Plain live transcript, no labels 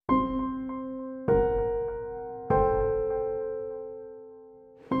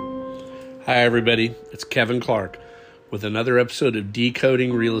Hi, everybody. It's Kevin Clark with another episode of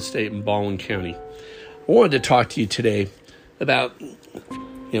Decoding Real Estate in Baldwin County. I wanted to talk to you today about,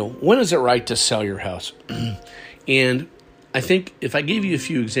 when is it right to sell your house? And I think if I gave you a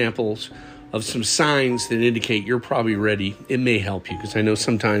few examples of some signs that indicate you're probably ready, it may help you, because I know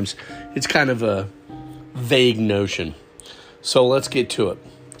sometimes it's kind of a vague notion. So let's get to it.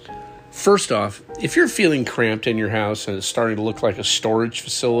 First off, if you're feeling cramped in your house and it's starting to look like a storage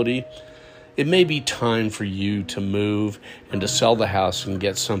facility, it may be time for you to move and to sell the house and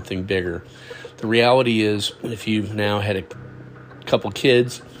get something bigger. The reality is, if you've now had a couple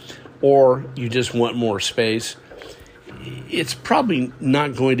kids or you just want more space, it's probably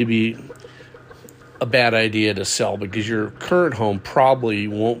not going to be a bad idea to sell, because your current home probably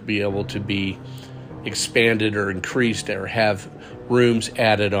won't be able to be expanded or increased or have rooms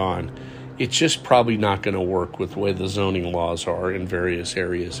added on. It's just probably not going to work with the way the zoning laws are in various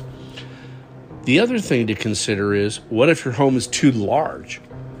areas. The other thing to consider is, what if your home is too large?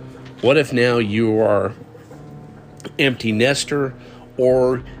 What if now you are empty nester,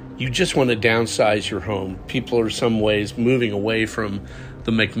 or you just want to downsize your home? People are some ways moving away from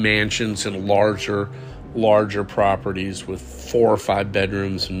the McMansions and larger properties with 4 or 5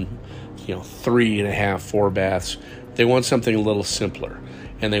 bedrooms and 3.5, 4 baths. They want something a little simpler,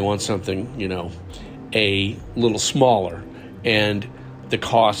 and they want something a little smaller. And the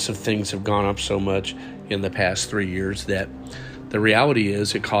costs of things have gone up so much in the past 3 years that the reality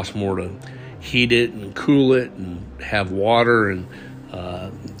is it costs more to heat it and cool it and have water and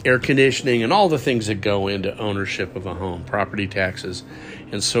air conditioning and all the things that go into ownership of a home, property taxes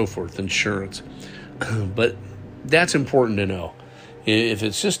and so forth, insurance. But that's important to know. If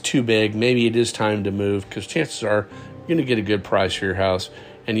it's just too big, maybe it is time to move, because chances are you're going to get a good price for your house,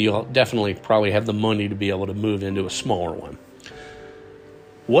 and you'll definitely probably have the money to be able to move into a smaller one.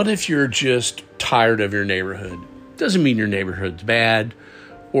 What if you're just tired of your neighborhood? Doesn't mean your neighborhood's bad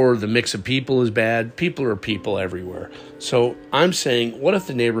or the mix of people is bad. People are people everywhere. So I'm saying, what if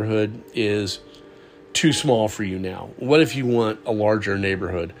the neighborhood is too small for you now? What if you want a larger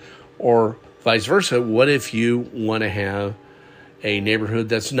neighborhood? Or vice versa, what if you want to have a neighborhood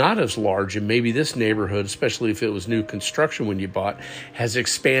that's not as large, and maybe this neighborhood, especially if it was new construction when you bought, has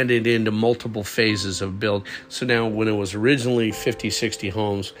expanded into multiple phases of build. So now when it was originally 50, 60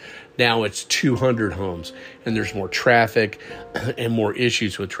 homes, now it's 200 homes, and there's more traffic and more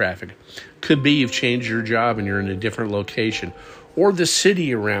issues with traffic. Could be you've changed your job and you're in a different location, or the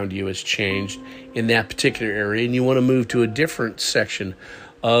city around you has changed in that particular area and you want to move to a different section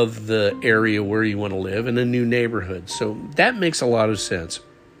of the area where you want to live in a new neighborhood. So that makes a lot of sense.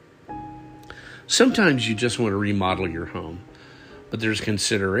 Sometimes you just want to remodel your home, but there's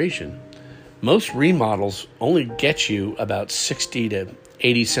consideration. Most remodels only get you about 60 to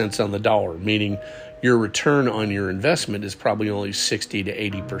 80 cents on the dollar, meaning your return on your investment is probably only 60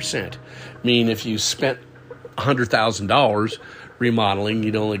 to 80%. Meaning if you spent $100,000 remodeling,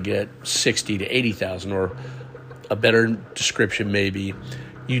 you'd only get 60 to 80,000, or a better description maybe,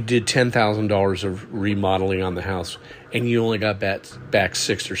 you did $10,000 of remodeling on the house and you only got back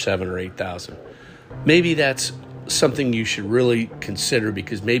 6 or 7 or 8,000. Maybe that's something you should really consider,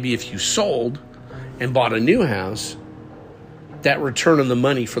 because maybe if you sold and bought a new house, that return on the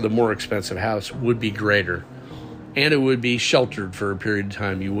money for the more expensive house would be greater, and it would be sheltered for a period of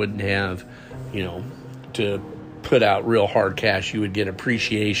time. You wouldn't have, to put out real hard cash. You would get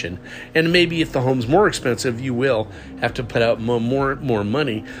appreciation. And maybe if the home's more expensive, you will have to put out more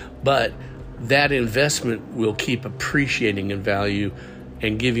money, but that investment will keep appreciating in value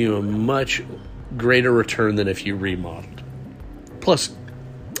and give you a much greater return than if you remodeled. Plus,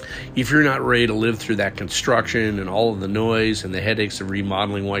 if you're not ready to live through that construction and all of the noise and the headaches of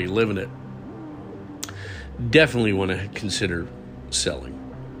remodeling while you live in it, definitely want to consider selling.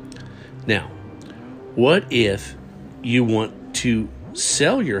 Now, what if you want to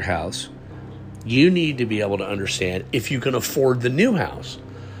sell your house? You need to be able to understand if you can afford the new house.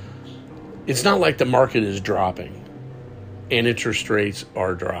 It's not like the market is dropping and interest rates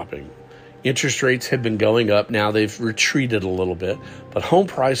are dropping. Interest rates have been going up. Now they've retreated a little bit, but home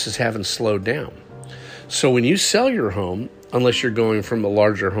prices haven't slowed down. So when you sell your home, unless you're going from a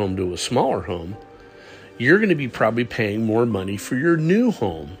larger home to a smaller home, you're going to be probably paying more money for your new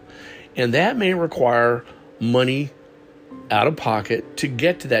home. And that may require money out of pocket to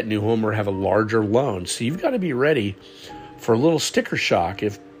get to that new home, or have a larger loan. So you've got to be ready for a little sticker shock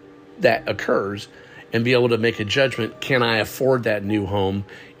if that occurs, and be able to make a judgment, can I afford that new home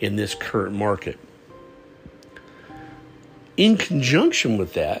in this current market? In conjunction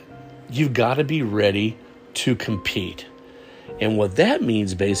with that, you've got to be ready to compete. And what that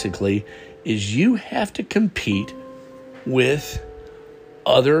means basically is you have to compete with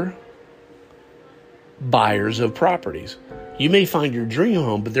other buyers of properties. You may find your dream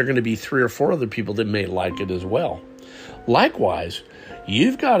home, but there are going to be 3 or 4 other people that may like it as well. Likewise,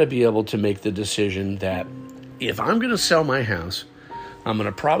 you've got to be able to make the decision that if I'm going to sell my house, I'm going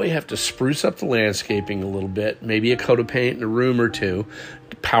to probably have to spruce up the landscaping a little bit, maybe a coat of paint in a room or 2,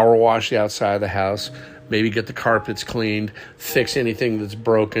 power wash the outside of the house, maybe get the carpets cleaned, fix anything that's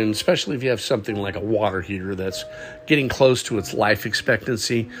broken, especially if you have something like a water heater that's getting close to its life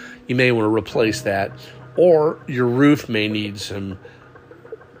expectancy. You may want to replace that. Or your roof may need some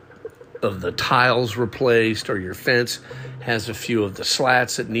of the tiles replaced, or your fence has a few of the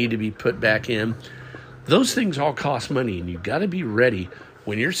slats that need to be put back in. Those things all cost money, and you've got to be ready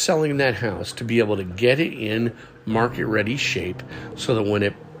when you're selling that house to be able to get it in market-ready shape so that when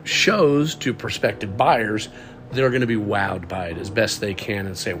it shows to prospective buyers, they're going to be wowed by it as best they can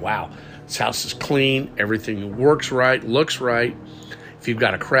and say, wow, this house is clean, everything works right, looks right. If you've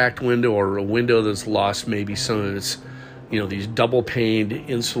got a cracked window or a window that's lost maybe some of its, these double-paned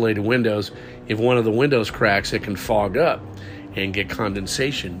insulated windows, if one of the windows cracks, it can fog up and get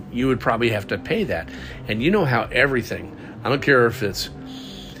condensation. You would probably have to pay that. And you know how everything, I don't care if it's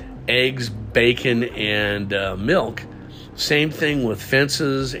eggs, bacon, and milk, same thing with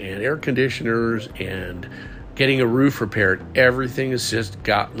fences and air conditioners and getting a roof repaired. Everything has just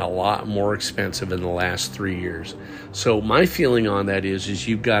gotten a lot more expensive in the last 3 years. So my feeling on that is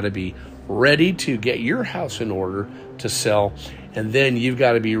you've got to be ready to get your house in order to sell, and then you've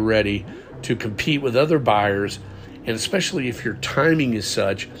got to be ready to compete with other buyers. And especially if your timing is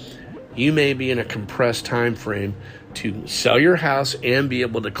such, you may be in a compressed time frame to sell your house and be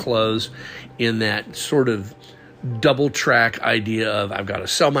able to close in that sort of double track idea of I've got to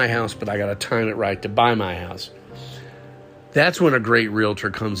sell my house, but I got to time it right to buy my house. That's when a great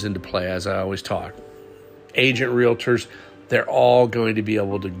realtor comes into play, as I always talk. Agent realtors, they're all going to be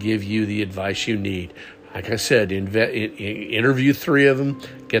able to give you the advice you need. Like I said, interview 3 of them,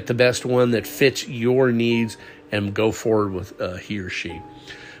 get the best one that fits your needs, and go forward with he or she.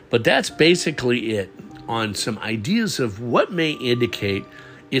 But that's basically it on some ideas of what may indicate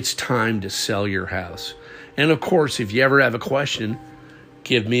it's time to sell your house. And of course, if you ever have a question,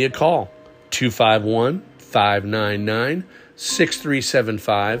 give me a call,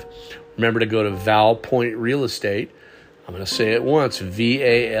 251-599-6375. Remember to go to Val Point Real Estate. I'm going to say it once,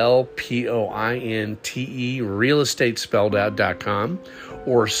 VALPOINTE, real estate spelled out.com,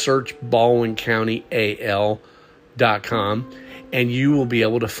 or search BaldwinCountyAL.com, and you will be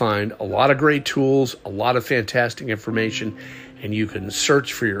able to find a lot of great tools, a lot of fantastic information, and you can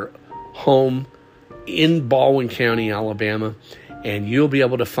search for your home in Baldwin County, Alabama, and you'll be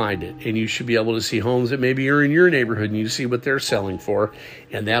able to find it. And you should be able to see homes that maybe are in your neighborhood, and you see what they're selling for,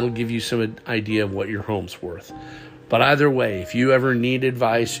 and that'll give you some idea of what your home's worth. But either way, if you ever need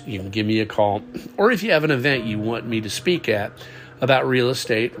advice, you can give me a call. Or if you have an event you want me to speak at about real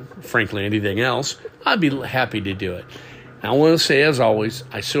estate, frankly, anything else, I'd be happy to do it. I want to say, as always,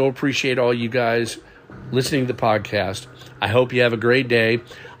 I so appreciate all you guys listening to the podcast. I hope you have a great day.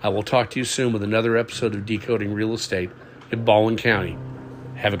 I will talk to you soon with another episode of Decoding Real Estate in Baldwin County.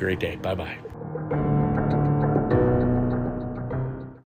 Have a great day. Bye-bye.